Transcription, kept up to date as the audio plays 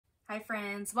Hi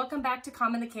friends, welcome back to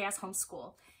Calm in the Chaos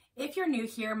Homeschool. If you're new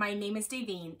here, my name is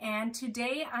Davine, and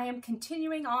today I am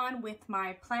continuing on with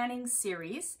my planning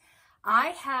series.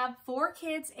 I have 4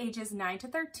 kids ages 9 to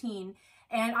 13,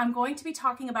 and I'm going to be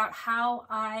talking about how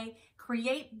I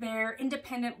create their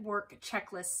independent work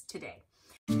checklists today.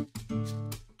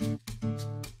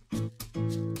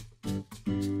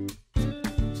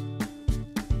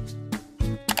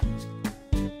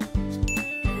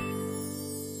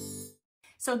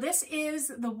 So this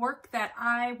is the work that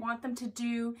I want them to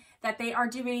do, that they are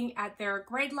doing at their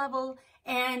grade level,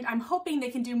 and I'm hoping they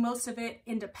can do most of it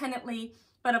independently.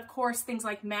 But of course, things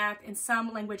like math and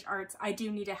some language arts I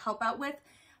do need to help out with.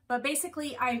 But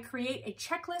basically, I create a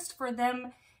checklist for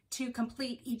them to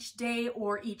complete each day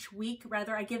or each week.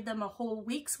 Rather, I give them a whole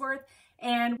week's worth,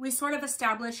 and we sort of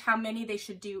establish how many they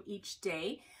should do each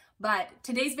day. But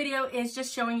today's video is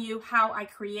just showing you how I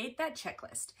create that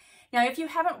checklist. Now, if you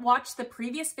haven't watched the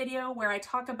previous video where I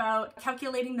talk about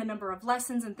calculating the number of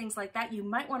lessons and things like that, you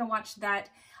might want to watch that.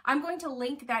 I'm going to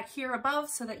link that here above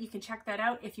so that you can check that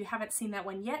out if you haven't seen that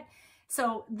one yet.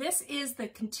 So this is the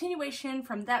continuation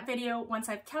from that video. Once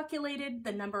I've calculated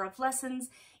the number of lessons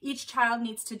each child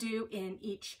needs to do in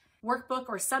each workbook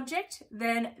or subject,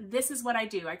 then this is what I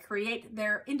do. I create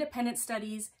their independent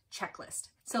studies checklist.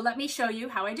 So let me show you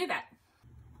how I do that.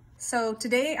 So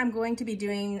today I'm going to be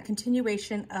doing a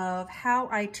continuation of how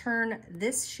I turn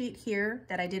this sheet here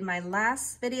that I did my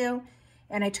last video,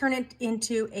 and I turn it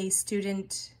into a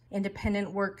student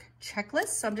independent work checklist.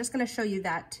 So I'm just going to show you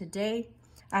that today.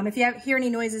 If you hear any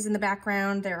noises in the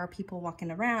background, there are people walking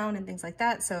around and things like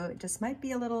that, so it just might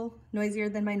be a little noisier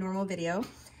than my normal video.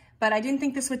 But I didn't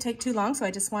think this would take too long, so I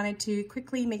just wanted to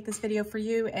quickly make this video for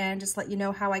you and just let you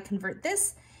know how I convert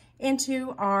this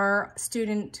into our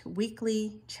student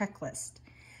weekly checklist.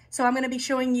 So I'm going to be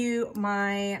showing you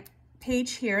my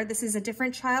page here. This is a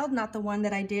different child, not the one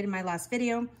that I did in my last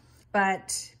video,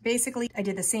 but basically I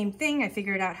did the same thing. I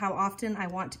figured out how often I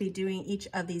want to be doing each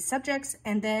of these subjects,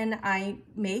 and then I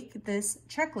make this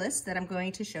checklist that I'm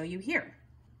going to show you here.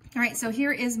 All right, so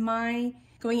here is my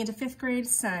going into 5th grade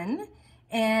son.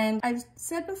 And I've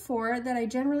said before that I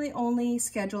generally only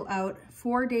schedule out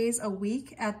 4 days a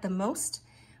week at the most.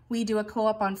 We do a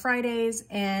co-op on Fridays,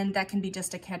 and that can be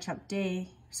just a catch-up day.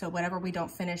 So whatever we don't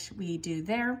finish, we do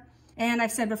there. And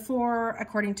I've said before,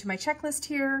 according to my checklist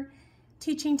here,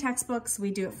 teaching textbooks, we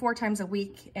do it 4 times a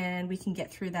week, and we can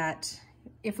get through that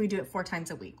if we do it 4 times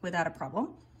a week without a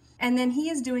problem. And then he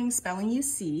is doing spelling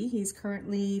UC. He's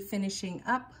currently finishing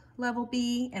up level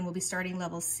B and will be starting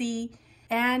level C.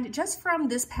 And just from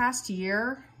this past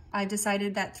year, I've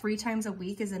decided that 3 times a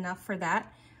week is enough for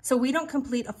that. So we don't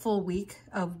complete a full week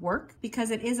of work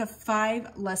because it is a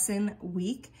 5-lesson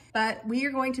week, but we are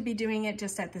going to be doing it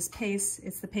just at this pace.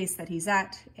 It's the pace that he's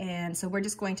at. And so we're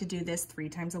just going to do this 3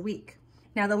 times a week.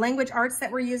 Now the language arts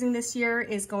that we're using this year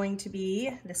is going to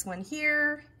be this one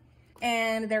here.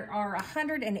 And there are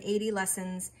 180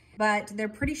 lessons, but they're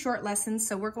pretty short lessons.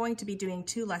 So we're going to be doing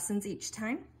 2 lessons each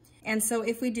time. And so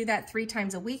if we do that 3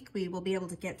 times a week, we will be able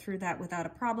to get through that without a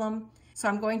problem. So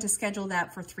I'm going to schedule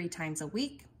that for 3 times a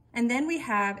week. And then we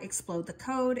have Explode the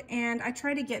Code, and I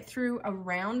try to get through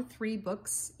around 3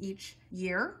 books each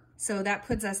year. So that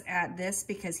puts us at this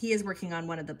because he is working on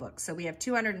one of the books. So we have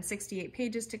 268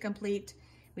 pages to complete.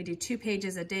 We do 2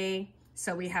 pages a day.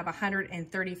 So we have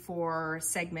 134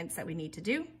 segments that we need to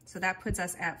do. So that puts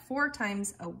us at 4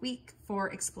 times a week for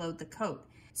Explode the Code.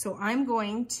 So I'm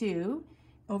going to,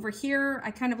 over here,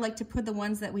 I kind of like to put the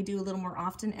ones that we do a little more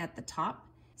often at the top.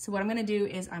 So what I'm going to do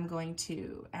is I'm going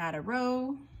to add a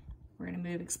row. We're going to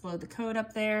move Explode the Code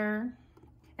up there.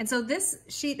 And so this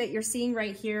sheet that you're seeing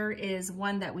right here is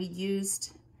one that we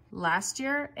used last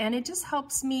year, and it just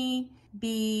helps me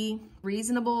be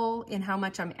reasonable in how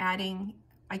much I'm adding.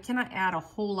 I cannot add a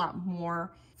whole lot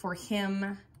more for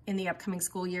him in the upcoming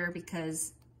school year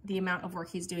because the amount of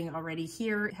work he's doing already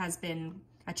here has been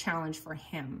a challenge for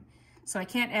him. So I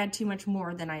can't add too much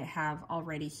more than I have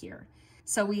already here.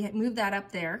 So we move that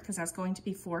up there because that's going to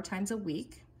be 4 times a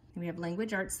week. And we have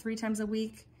language arts 3 times a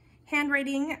week.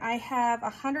 Handwriting, I have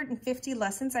 150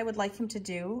 lessons I would like him to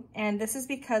do. And this is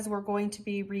because we're going to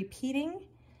be repeating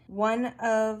one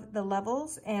of the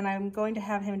levels, and I'm going to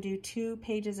have him do 2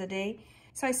 pages a day.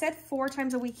 So I said 4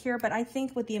 times a week here, but I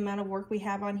think with the amount of work we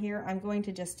have on here, I'm going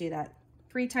to just do that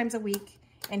 3 times a week.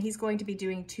 And he's going to be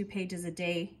doing 2 pages a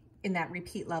day in that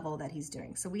repeat level that he's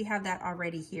doing. So we have that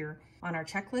already here on our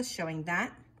checklist showing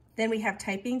that. Then we have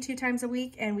typing 2 times a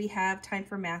week, and we have time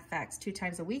for math facts 2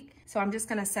 times a week. So I'm just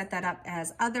gonna set that up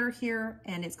as other here,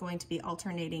 and it's going to be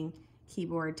alternating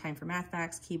keyboard time for math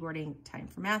facts, keyboarding time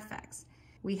for math facts.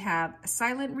 We have a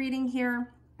silent reading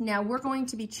here. Now we're going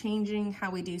to be changing how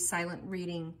we do silent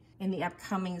reading in the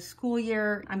upcoming school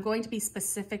year. I'm going to be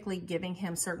specifically giving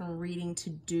him certain reading to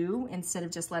do instead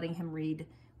of just letting him read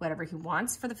whatever he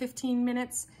wants for the 15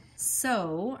 minutes.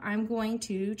 So I'm going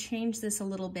to change this a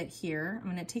little bit here. I'm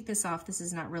going to take this off. This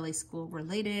is not really school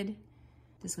related.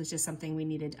 This was just something we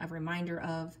needed a reminder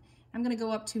of. I'm going to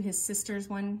go up to his sister's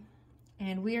one,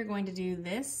 and we are going to do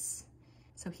this.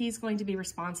 So he's going to be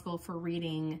responsible for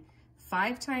reading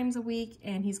 5 times a week,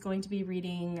 and he's going to be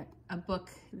reading a book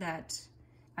that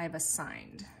I've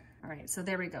assigned. All right, so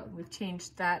there we go. We've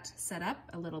changed that setup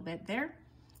a little bit there.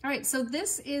 All right, so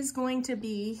this is going to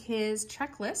be his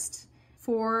checklist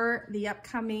for the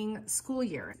upcoming school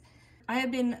year. I have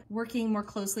been working more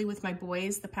closely with my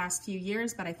boys the past few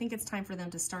years, but I think it's time for them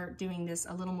to start doing this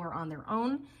a little more on their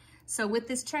own. So with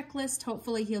this checklist,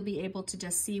 hopefully he'll be able to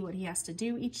just see what he has to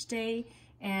do each day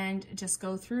and just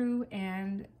go through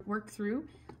and work through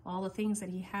all the things that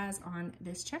he has on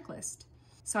this checklist.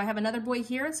 So I have another boy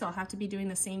here, so I'll have to be doing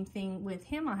the same thing with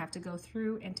him. I'll have to go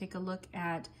through and take a look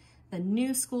at the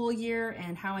new school year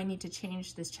and how I need to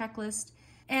change this checklist.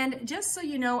 And just so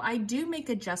you know, I do make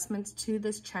adjustments to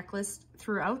this checklist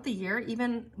throughout the year,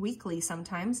 even weekly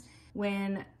sometimes,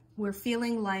 when we're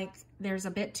feeling like there's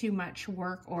a bit too much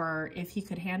work, or if he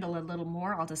could handle a little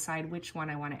more, I'll decide which one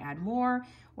I want to add more,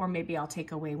 or maybe I'll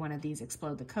take away one of these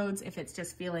explode the codes if it's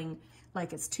just feeling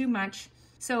like it's too much.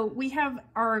 So we have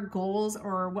our goals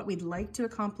or what we'd like to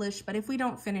accomplish, but if we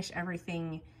don't finish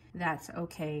everything, that's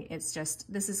okay. It's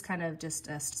just, this is kind of just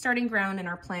a starting ground in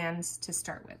our plans to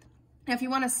start with. Now, if you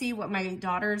want to see what my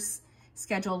daughter's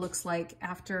schedule looks like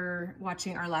after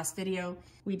watching our last video,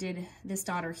 we did this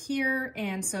daughter here,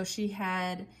 and so she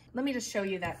had, let me just show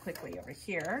you that quickly over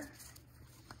here.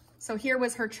 So here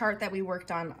was her chart that we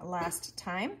worked on last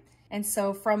time. And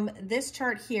so from this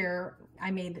chart here,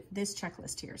 I made this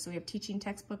checklist here. So we have teaching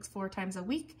textbooks 4 times a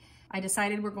week. I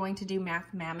decided we're going to do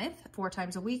Math Mammoth 4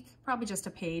 times a week, probably just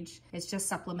a page. It's just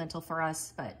supplemental for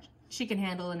us, but she can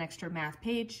handle an extra math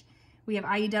page. We have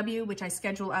IEW, which I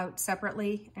schedule out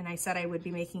separately, and I said I would be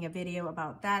making a video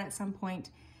about that at some point.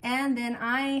 And then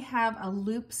I have a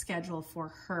loop schedule for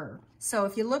her. So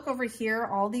if you look over here,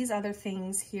 all these other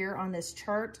things here on this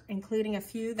chart, including a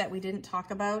few that we didn't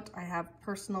talk about, I have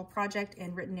personal project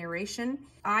and written narration.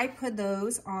 I put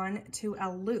those on to a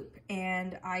loop,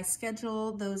 and I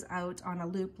schedule those out on a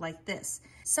loop like this.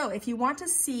 So if you want to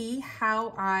see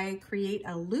how I create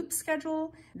a loop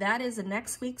schedule, that is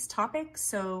next week's topic.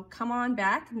 So come on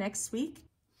back next week.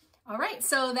 All right,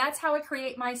 so that's how I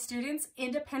create my students'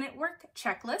 independent work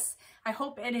checklist. I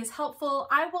hope it is helpful.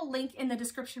 I will link in the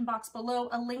description box below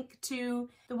a link to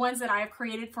the ones that I have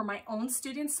created for my own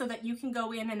students so that you can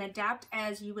go in and adapt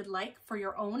as you would like for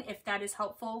your own if that is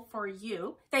helpful for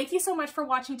you. Thank you so much for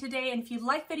watching today, and if you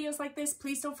like videos like this,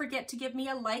 please don't forget to give me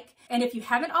a like. And if you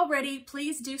haven't already,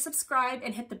 please do subscribe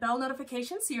and hit the bell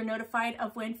notification so you're notified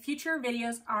of when future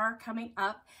videos are coming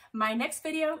up. My next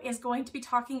video is going to be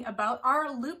talking about our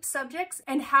loop subjects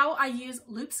and how I use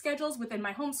loop schedules within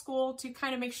my homeschool to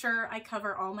kind of make sure I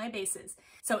cover all my bases.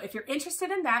 So if you're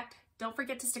interested in that, don't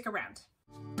forget to stick around.